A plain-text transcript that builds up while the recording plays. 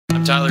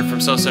I'm Tyler from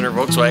South Center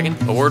Volkswagen.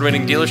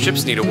 Award-winning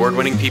dealerships need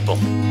award-winning people.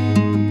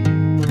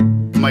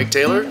 Mike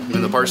Taylor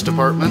in the parts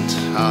department.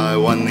 I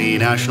won the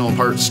National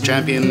Parts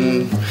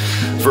Champion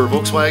for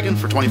Volkswagen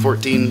for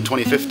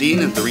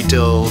 2014-2015 at the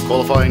Retail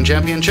Qualifying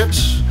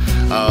Championships.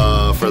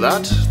 For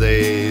that,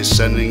 they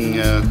sending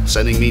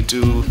me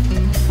to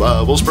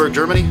Wolfsburg,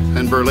 Germany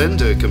and Berlin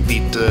to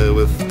compete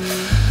with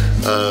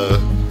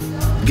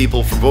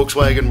people from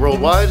Volkswagen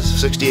worldwide,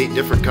 68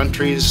 different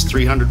countries,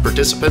 300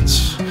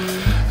 participants.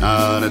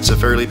 And it's a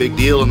fairly big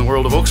deal in the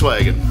world of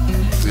Volkswagen.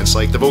 It's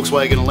like the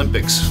Volkswagen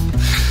Olympics.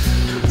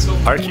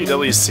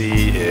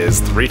 RQWC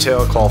is the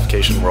Retail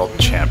Qualification World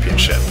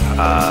Championship.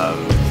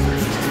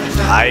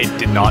 I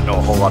did not know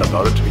a whole lot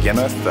about it to begin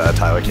with.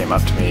 Tyler came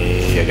up to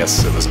me, I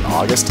guess it was in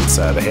August, and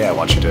said, "Hey, I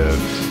want you to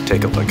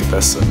take a look at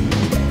this and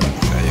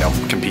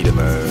compete in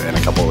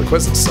a couple of the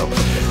quizzes." So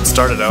it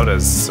started out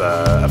as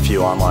a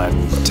few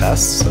online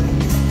tests,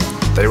 and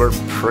they were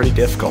pretty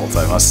difficult,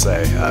 I must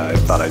say. I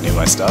thought I knew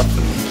my stuff,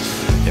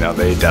 and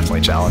they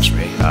definitely challenged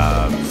me.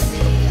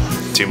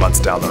 2 months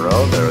down the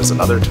road, there was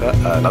another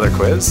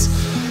quiz,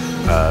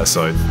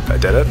 so I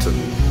did it,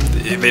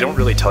 and they don't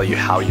really tell you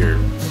how you're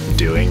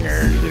doing,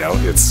 or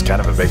it's kind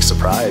of a big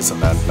surprise.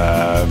 And then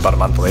about a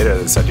month later,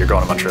 they said, "You're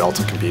going to Montreal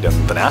to compete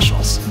in the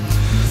Nationals."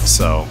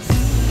 So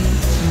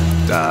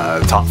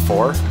top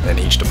 4 in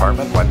each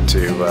department went to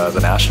the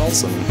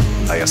Nationals, and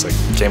I guess I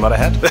came out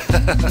ahead.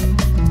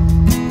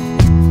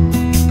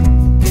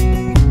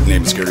 My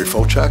name is Gary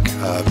Fochak.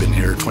 I've been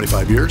here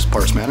 25 years,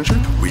 parts manager.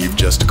 We've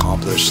just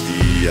accomplished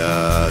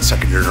the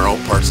second year in a row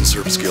Parts and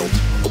Service Guild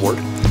Award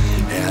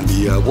and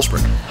the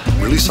Wolfsburg.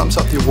 Really sums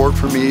up the award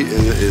for me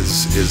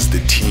is the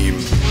team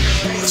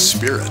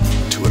spirit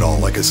to it all.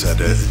 Like I said,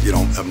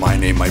 my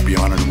name might be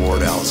on an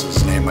award,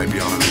 Alice's name might be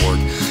on an award.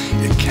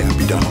 It can't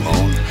be done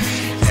alone,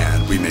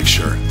 and we make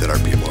sure that our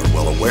people are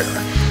well aware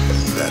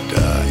that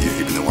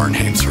even though our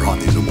names are on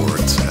these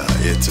awards,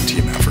 it's a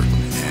team effort,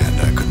 and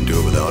I couldn't do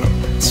it without them.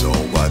 So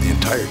the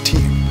entire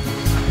team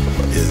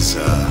is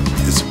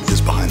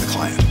behind the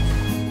client.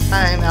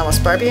 I'm Alice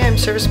Barbie. I'm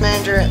service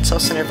manager at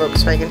South Center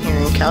Volkswagen here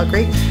in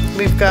Calgary.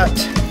 We've got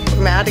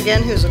Matt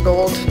again, who's a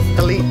gold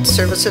elite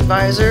service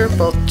advisor.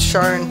 Both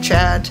Shar and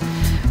Chad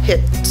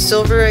hit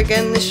silver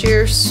again this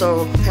year.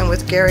 And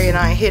with Gary and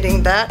I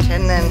hitting that,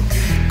 and then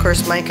of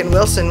course Mike and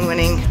Wilson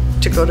winning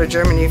to go to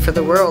Germany for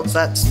the Worlds.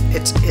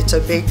 It's a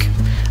big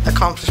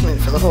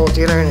accomplishment for the whole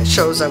dealer, and it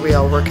shows that we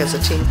all work as a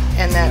team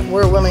and that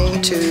we're willing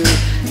to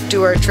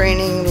do our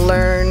training,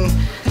 learn,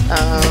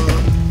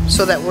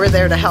 so that we're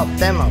there to help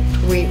them out.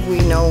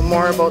 We know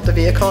more about the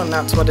vehicle, and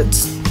that's what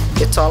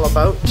it's all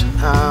about.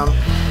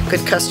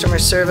 Good customer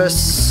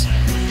service,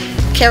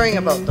 caring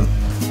about them,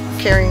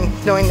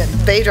 knowing that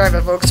they drive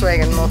a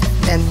Volkswagen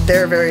and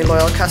they're very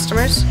loyal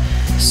customers.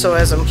 So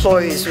as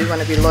employees, we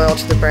want to be loyal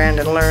to the brand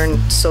and learn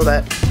so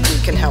that we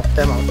can help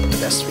them out the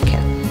best we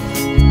can.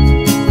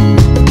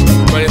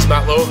 My name is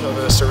Matt Lowe. I'm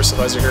a service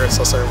advisor here at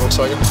South Center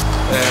Volkswagen,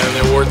 and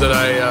the award that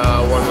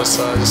I won was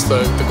just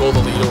the Gold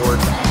Elite Award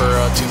for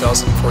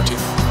 2014.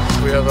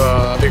 We have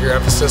a bigger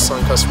emphasis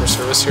on customer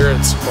service here.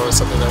 It's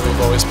something that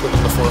we've always put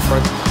in the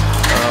forefront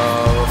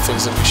of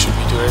things that we should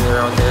be doing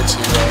around here to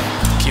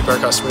keep our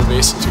customer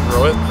base and to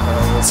grow it.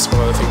 That's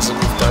one of the things that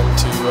we've done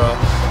to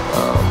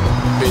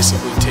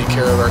basically take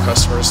care of our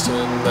customers,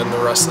 and then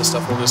the rest of the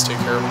stuff will just take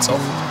care of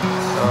itself.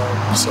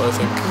 So I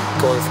think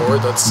going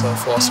forward, that's a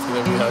philosophy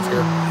that we have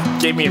here.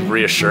 It gave me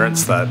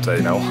reassurance that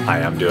I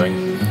am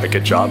doing a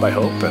good job, I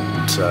hope,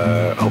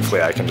 and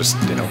hopefully I can just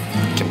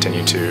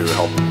continue to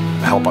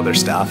help other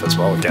staff as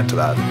well get to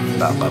that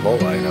level.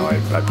 I know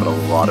I put a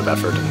lot of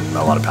effort and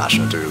a lot of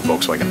passion into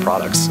Volkswagen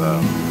products,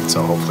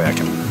 so hopefully I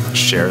can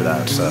share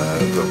that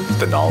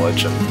the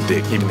knowledge and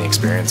even the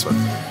experience with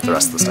the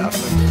rest of the staff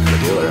and the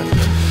dealer,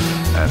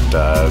 and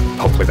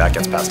hopefully that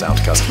gets passed down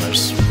to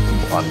customers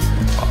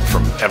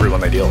from everyone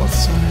they deal with.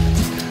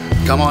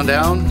 Come on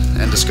down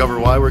and discover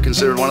why we're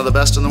considered one of the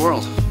best in the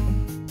world.